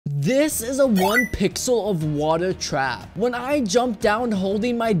This is a 1 pixel of water trap. When I jump down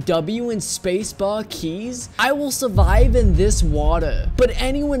holding my W and spacebar keys, I will survive in this water. But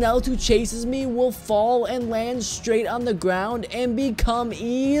anyone else who chases me will fall and land straight on the ground and become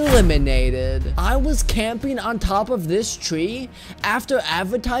eliminated. I was camping on top of this tree after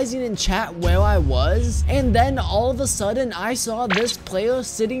advertising in chat where I was, and then all of a sudden I saw this player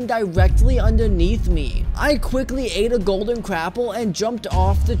sitting directly underneath me. I quickly ate a golden crapple and jumped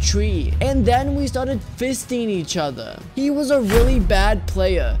off the tree, and then we started fisting each other. He was a really bad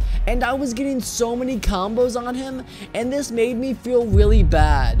player, and I was getting so many combos on him, and this made me feel really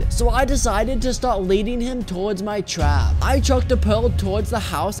bad. So I decided to start leading him towards my trap. I chucked a pearl towards the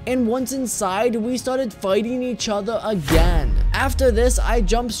house, and once inside, we started fighting each other again. After this, I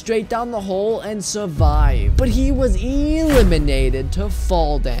jumped straight down the hole and survived, but he was eliminated to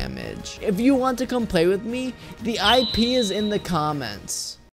fall damage. If you want to come play with me, the IP is in the comments.